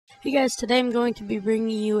Hey guys, today I'm going to be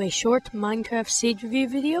bringing you a short Minecraft seed review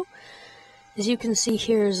video. As you can see,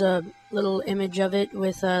 here's a little image of it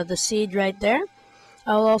with the seed right there.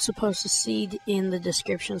 I'll also post a seed in the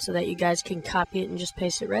description so that you guys can copy it and just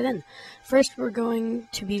paste it right in. First, we're going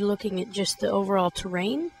to be looking at just the overall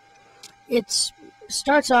terrain. It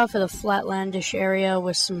starts off at a flatlandish area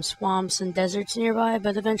with some swamps and deserts nearby,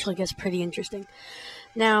 but eventually gets pretty interesting.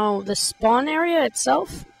 Now, the spawn area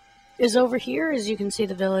itself is over here. As you can see,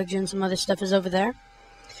 the village and some other stuff is over there.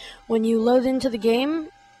 When you load into the game,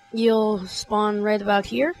 you'll spawn right about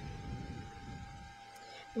here.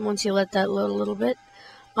 And once you let that load a little bit,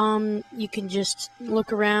 you can just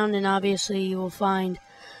look around, and obviously you will find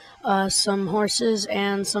some horses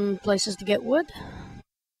and some places to get wood.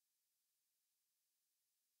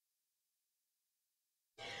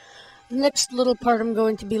 The next little part I'm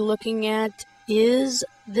going to be looking at is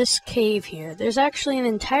this cave here. There's actually an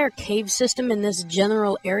entire cave system in this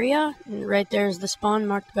general area. And right there is the spawn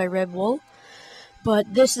marked by red wool.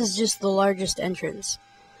 But this is just the largest entrance.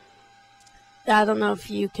 I don't know if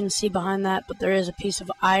you can see behind that, but there is a piece of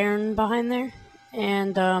iron behind there.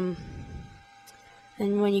 And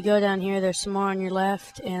when you go down here, there's some more on your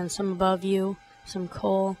left and some above you, some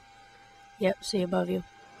coal. Yep, see above you.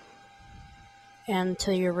 And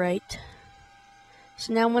to your right.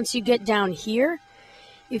 So now once you get down here,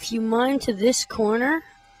 if you mine to this corner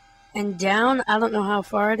and down, I don't know how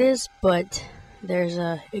far it is, but there's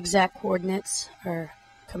exact coordinates are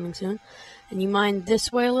coming soon, and you mine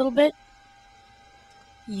this way a little bit,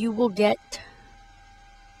 you will get,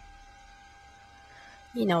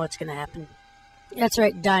 you know what's going to happen. That's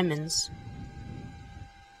right, diamonds.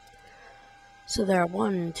 So there are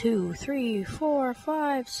 1, 2, 3, 4,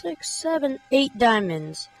 5, 6, 7, 8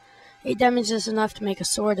 diamonds. 8 diamonds is enough to make a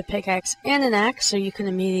sword, a pickaxe, and an axe, so you can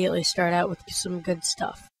immediately start out with some good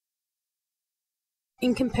stuff.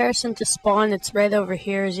 In comparison to spawn, it's right over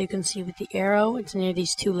here, as you can see with the arrow. It's near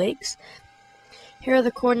these 2 lakes. Here are the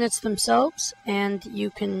coordinates themselves, and you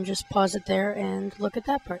can just pause it there and look at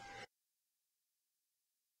that part.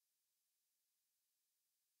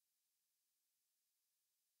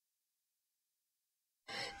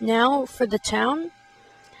 Now for the town.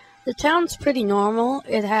 The town's pretty normal.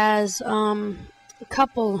 It has a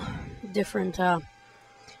couple different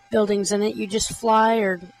buildings in it. You just fly,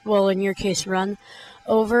 or, well, in your case, run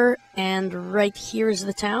over, and right here is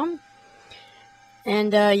the town.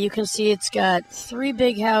 And you can see it's got 3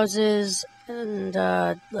 big houses and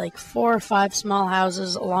like 4 or 5 small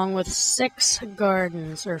houses, along with 6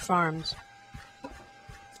 gardens or farms.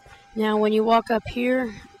 Now when you walk up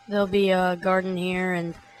here, there'll be a garden here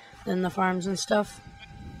and then the farms and stuff.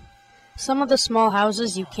 Some of the small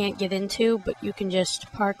houses you can't get into, but you can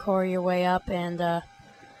just parkour your way up and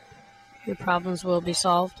your problems will be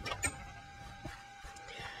solved.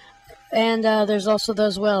 And there's also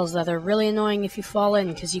those wells that are really annoying if you fall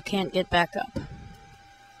in, because you can't get back up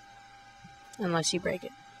unless you break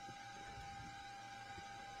it.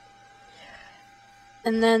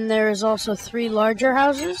 And then there's also 3 larger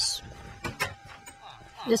houses.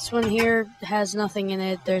 This one here has nothing in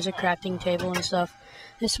it. There's a crafting table and stuff.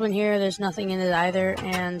 This one here, there's nothing in it either.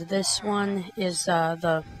 And this one is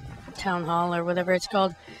the town hall or whatever it's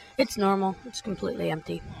called. It's normal. It's completely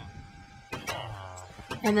empty.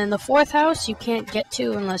 And then the 4th house you can't get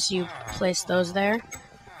to unless you place those there.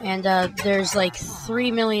 And there's like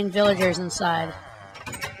 3 million villagers inside.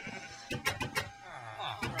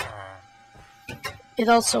 It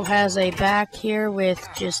also has a back here with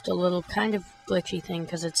just a little kind of glitchy thing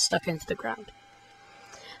because it's stuck into the ground.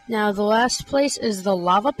 Now the last place is the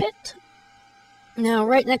lava pit. Now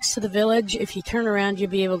right next to the village, if you turn around, you'll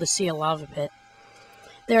be able to see a lava pit.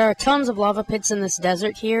 There are tons of lava pits in this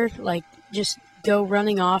desert here. Like, just go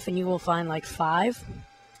running off and you will find like 5.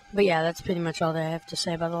 But yeah, that's pretty much all that I have to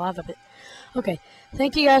say about the lava pit. Okay,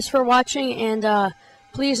 thank you guys for watching, and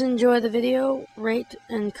please enjoy the video, rate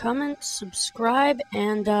and comment, subscribe,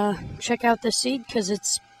 and check out the seed, because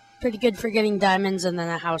it's pretty good for getting diamonds and then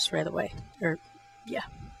a house right away. Yeah,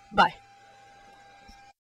 bye.